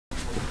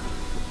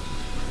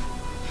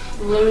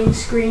Loading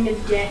screen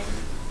of death.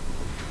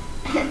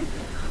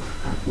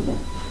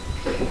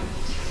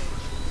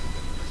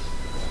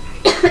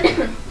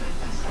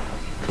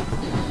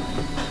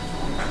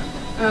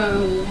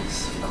 Oh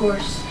yes, of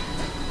course.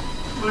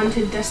 On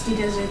to Dusty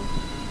Desert.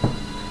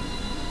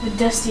 The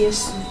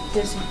dustiest of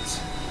deserts.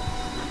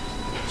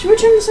 Should we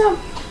turn this up?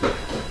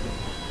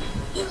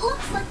 It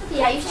looks like the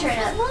you turn it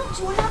up. moved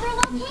to another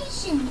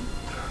location.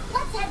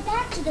 Let's head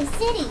back to the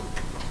city.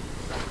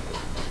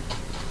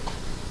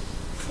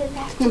 Head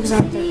back to the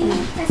city.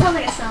 That sounds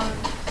like a song.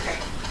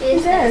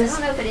 It does. I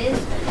don't know if it is,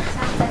 but it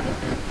sounds like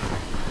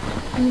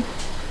it.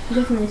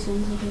 Definitely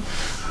sounds like it.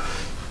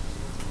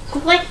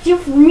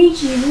 Collective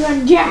reaches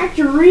on Jack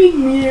to read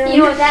me. You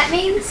know what that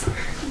means?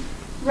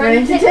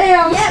 Run to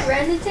tails. Yeah,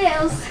 run to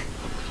tails.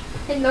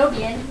 And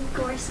Mobian, of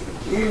course.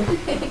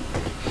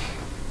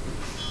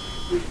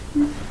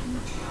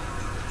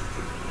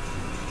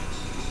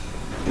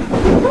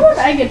 How would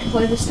I get to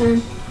play this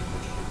time?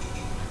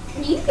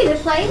 You get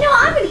to play. No,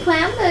 I'm going to play.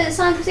 I'm the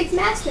Sonic 6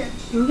 master.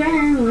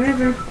 Okay,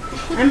 whatever.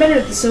 I'm better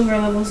at the silver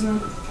levels though.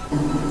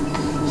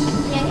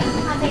 Yeah, I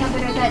think I'm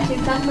better at that too.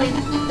 Because I'm playing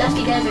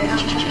Dusty Desert.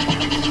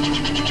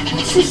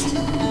 It's just,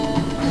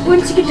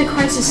 once you get to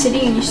Crisis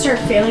City and you start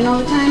failing all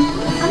the time,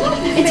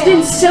 it's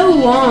been so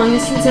long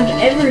since I've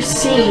ever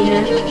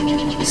seen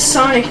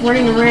Sonic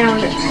running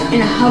around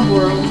in a hub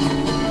world.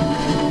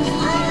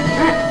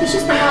 It's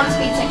just the long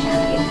speed section of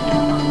the game.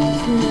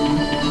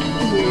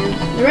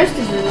 Yeah. The rest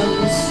of the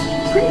level is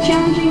pretty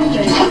challenging,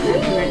 but not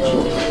rich.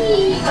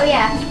 Oh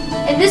yeah.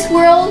 In this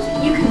world,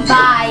 you can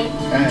buy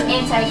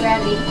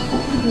anti-gravity.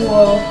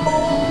 Whoa.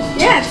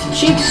 Yeah, it's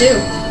cheap too.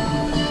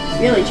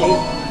 Really cheap.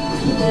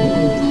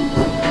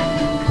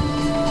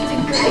 It's a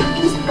great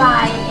just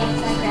buy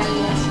anti-gravity.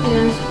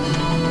 Yeah.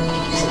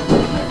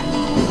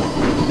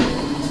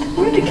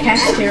 Where are the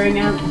cats staring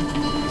out?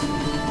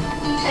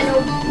 I know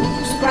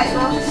Sprite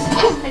rocks. I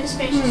just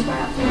finished the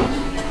Sprite rock.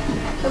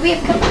 But we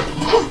have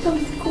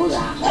something cool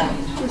out.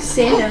 With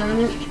sand on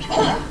it.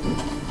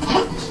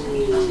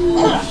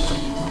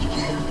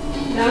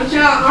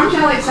 Aren't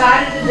y'all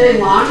excited to do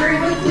laundry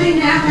with me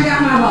now I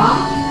got my ball?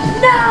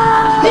 No!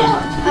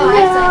 Oh, I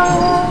have to.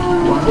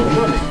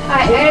 Alright, I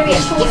gotta be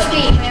at full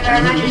speed whenever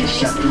I'm not doing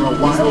this.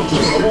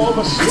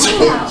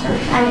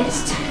 I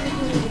missed.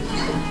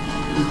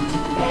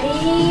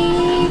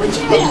 Ready? Which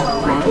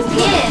arrow? I missed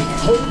again.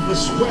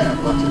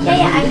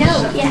 Yeah, I know.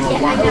 Yeah, I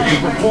know.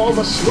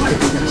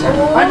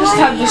 I just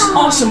have this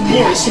awesome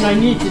voice and I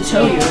need to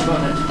tell you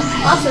about it.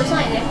 Also, it's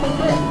not that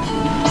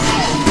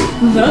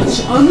good. That's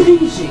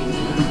amazing.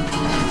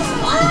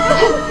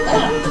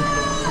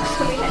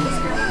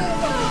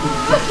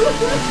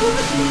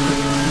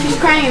 She's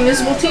crying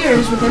invisible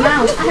tears with her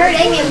mouth. I heard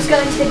Amy was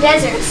going to the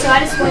desert, so I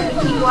just wanted to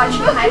keep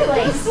watching a high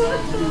place.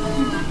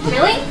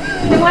 Really?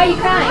 Then why are you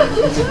crying?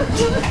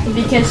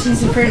 Because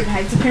she's afraid of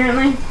heights,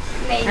 apparently.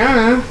 Maybe. I don't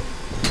know.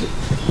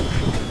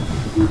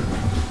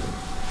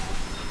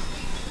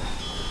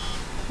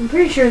 I'm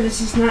pretty sure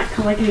this is not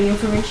collecting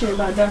information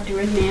about Dr.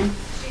 Eggman.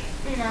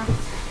 No.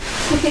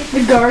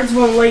 The guards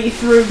won't let you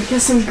through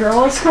because some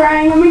girl is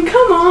crying. I mean,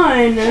 come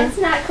on. That's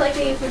not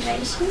collecting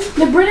information.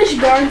 The British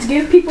guards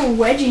give people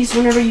wedgies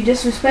whenever you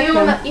disrespect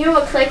them. You know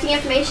what collecting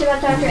information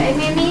about Dr.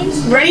 Eggman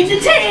means? Running to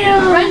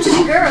tail! Run to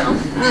the girl.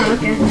 Oh,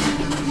 okay. I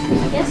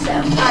guess so.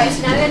 Alright,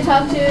 so now I'm going to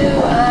talk to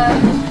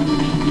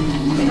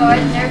the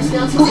guards and they're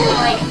still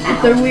like,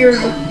 ow. The weird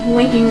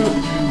Lincoln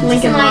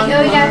like, oh,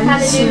 you guys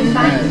have to do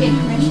find get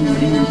permission or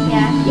whatever.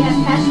 Yeah, you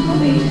have passed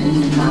probation.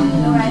 Go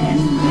right ahead.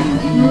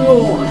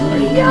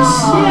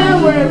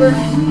 Yeah, whatever.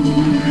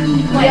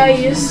 Yeah,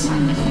 yes.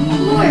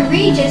 Lord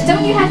Regis,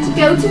 don't you have to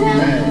go to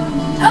them?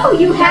 Oh,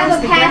 you have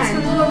a pass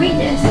from Lord Regis.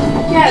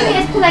 Yeah. Maybe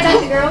that's because I got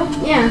the girl?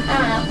 Yeah. I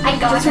don't know. I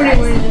got That's her. what I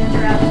wanted to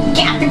interrupt.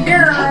 Got the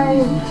girl!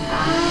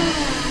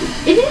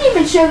 It didn't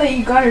even show that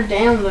you got her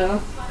down,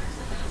 though.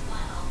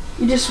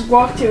 You just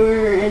walked to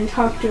her and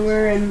talked to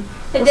her and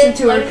listened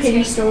to her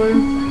pity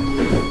storm.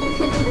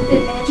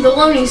 The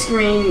loading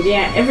screen,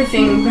 yeah,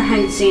 everything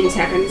behind the scenes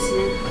happens.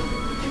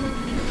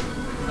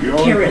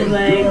 Carrot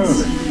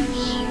legs.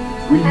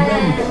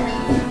 Remember,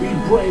 be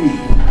brave.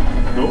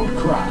 Don't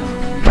cry.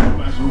 No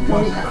matter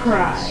what Don't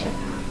happens.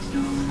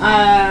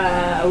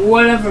 cry.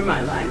 Whatever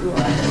my line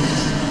was.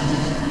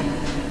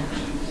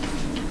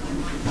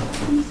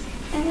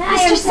 And I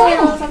am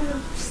Sales.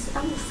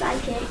 I'm the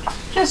sidekick.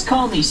 Just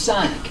call me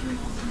Sonic.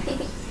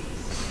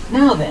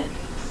 Now then,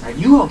 are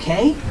you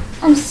okay?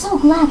 I'm so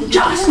glad that you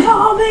Just came.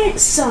 call me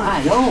son.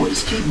 I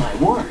always keep my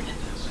word.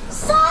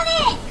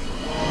 Sonic!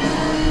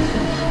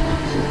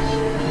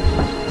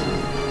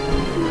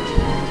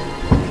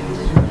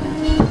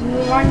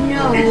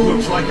 It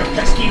looks like a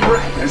pesky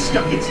rat has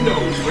stuck its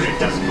nose where it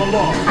doesn't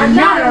belong. I'm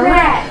not a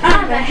rat.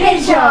 I'm a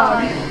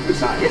hedgehog.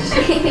 Besides,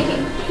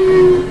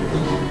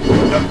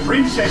 the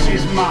princess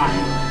is mine.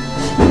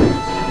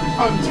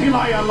 Until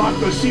I unlock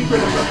the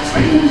secret of the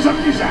flames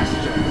of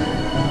disaster.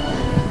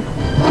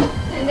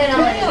 And then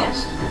I'll let you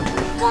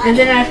go. And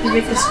then I have to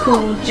make this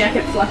cool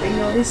jacket flapping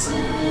noise.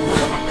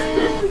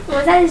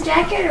 Was that his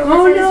jacket or was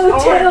Oh it no, his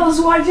arm?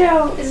 Tails, watch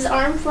out. Is his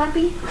arm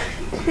flappy?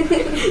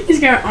 He's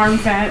got arm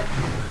fat.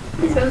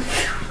 He's going.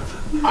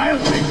 I'll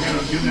take care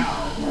of you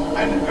now.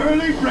 An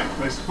early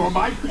breakfast for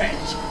my pet.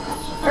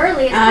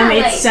 Early, it's not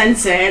It's late.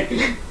 sunset.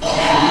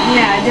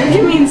 Yeah, don't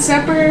you mean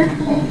supper?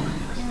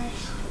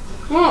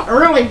 Well,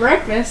 early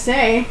breakfast,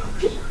 hey.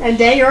 A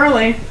day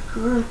early.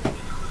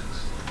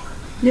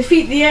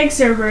 Defeat the egg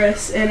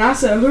Cerberus, and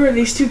also, who are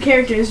these two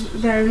characters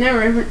that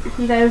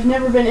have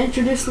never been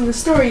introduced in the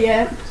story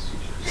yet?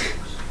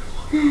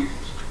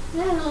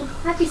 No,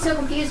 I'd be so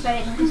confused if I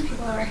didn't know who these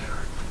people are.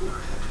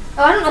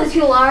 Oh, I don't know who these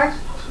people are.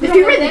 If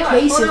you read the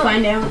case, you'll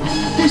find out.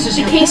 This is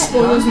The your case pet,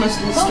 huh? spoils most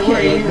of the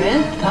story. Okay,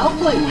 man. I'll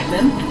play with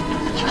him.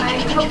 I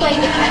hope I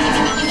get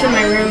past It's in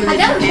my room. I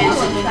know and it's it's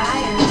one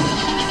try.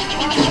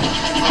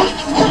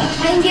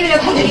 I didn't give it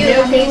up to And you.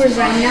 no viewers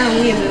right now,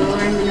 we have a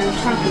line that I'm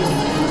talking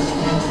about.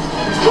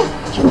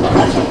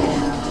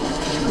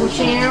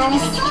 Channel.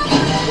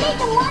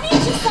 Nathan, run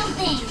into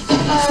something.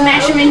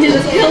 Smash him into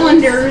the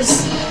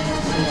cylinders.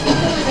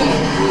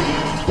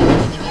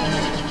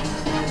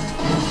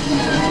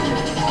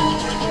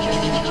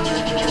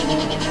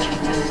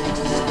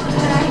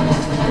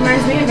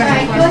 Reminds me of a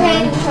Alright, go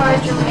ahead and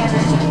charge or whatever.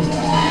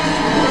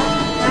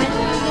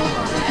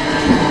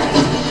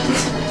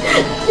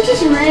 I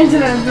just ran into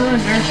that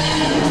cylinder.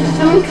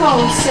 Someone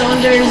calls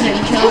cylinders and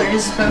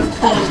killers both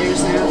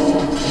cylinders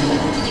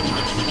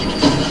now.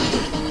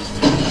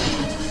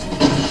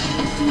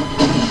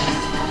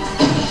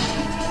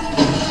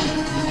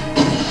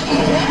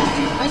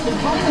 I can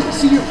finally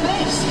see your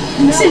face.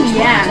 He said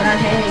yeah, not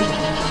hey.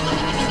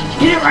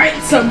 Get it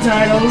right,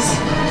 subtitles.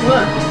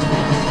 Look.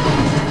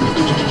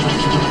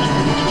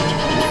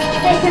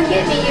 Hey, come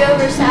get me, you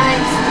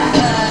oversized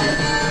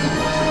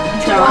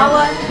Dog.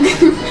 Chihuahua.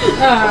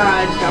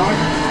 Dog.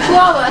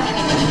 Chihuahua.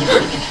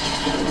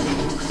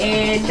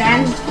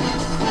 And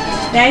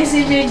that's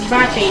a big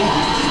puppy.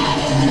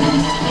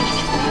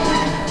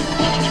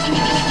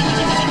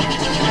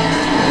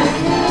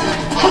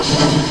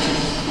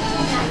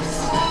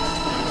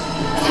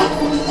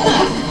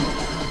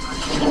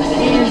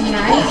 And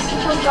nice.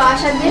 Oh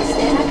gosh, I missed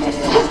it.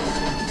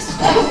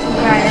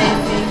 Got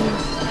anything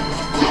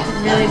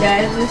really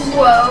bad at this?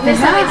 Whoa,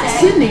 missed Ah, everything.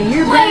 Sydney,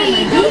 you're bad.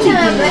 Wait, don't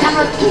jump, but I'm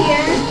up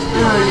here.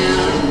 Oh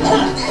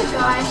Oh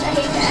gosh, I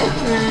hate that.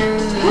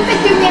 no. What if it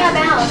threw me out of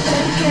bounds?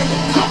 That'd scare me.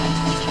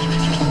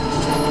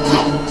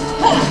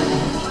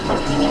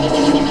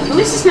 At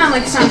least it's not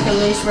like Sonic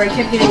Unleashed where I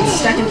kept getting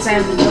stuck inside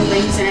of the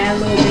buildings and I had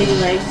little baby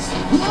legs.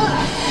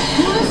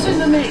 Listen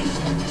to me.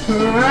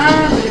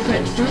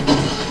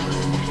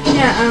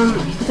 Yeah,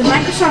 the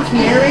Microsoft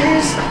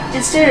narrators,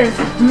 instead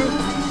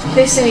of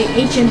they say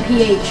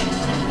HMPH.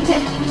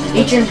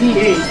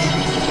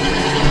 HMPH.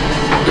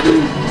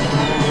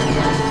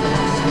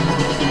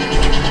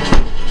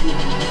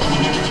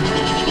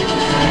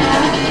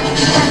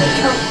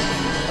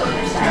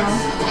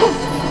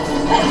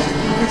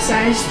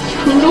 Oversized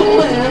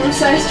poodle and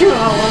oversized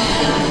chihuahua.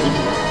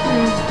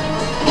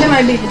 That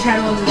might be the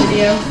title of the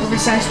video.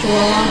 Oversized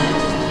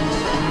chihuahua.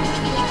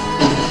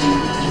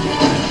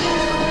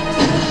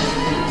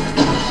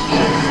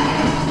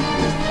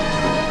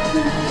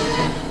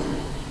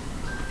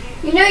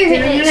 You know you're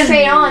hitting it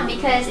straight on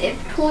because it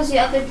pulls you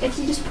up. If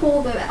you just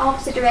pull the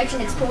opposite direction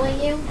it's pulling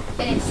you,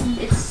 then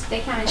it's they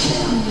kind of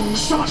straight on.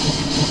 Son,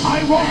 I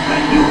won't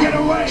let you get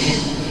away.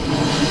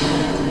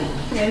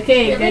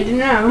 Okay, Really? good to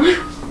know.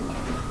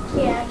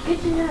 Yeah, good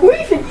to know.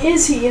 Where even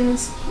is he in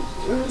this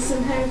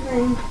entire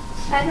thing?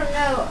 I don't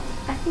know.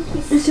 I think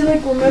Is he's. he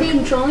like remote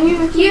controlling you?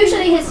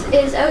 Usually his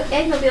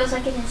Eggmobile's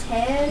like in his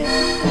head.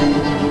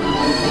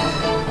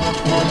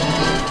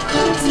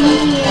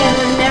 Yeah,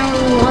 we're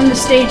now on the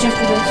stage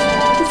after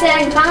this. He said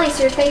I can finally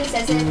see your face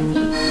as in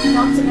he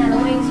knocks him out of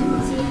the way so you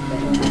can see it, but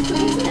I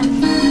can't see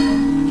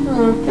him.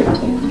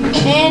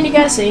 Oh. And you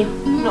gotta see.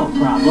 No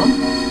problem.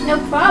 No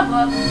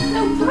problem.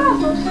 No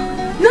problem.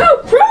 No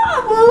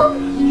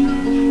problem!